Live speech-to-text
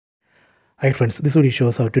Hi friends, this video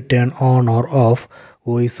shows how to turn on or off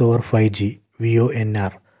voice over 5G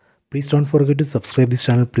VoNR. Please don't forget to subscribe this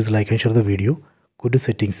channel. Please like and share the video. Go to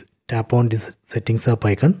settings. Tap on this settings app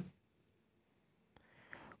icon.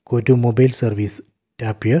 Go to mobile service.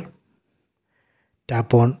 Tap here.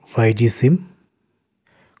 Tap on 5G SIM.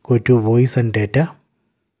 Go to voice and data.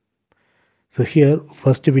 So here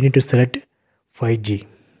first we need to select 5G.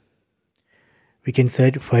 We can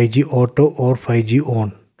select 5G auto or 5G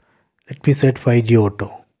on. Let me set 5G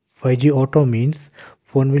auto. 5G auto means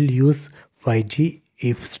phone will use 5G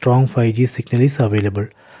if strong 5G signal is available.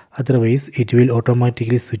 Otherwise, it will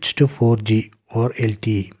automatically switch to 4G or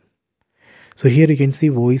LTE. So here you can see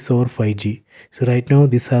voice over 5G. So right now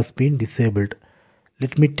this has been disabled.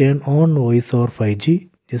 Let me turn on voice over 5G.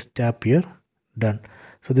 Just tap here. Done.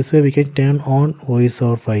 So this way we can turn on voice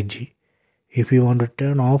over 5G. If you want to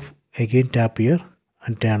turn off, again tap here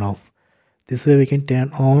and turn off. This way we can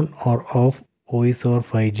turn on or off voice over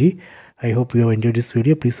 5G. I hope you have enjoyed this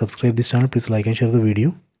video. Please subscribe this channel. Please like and share the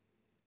video.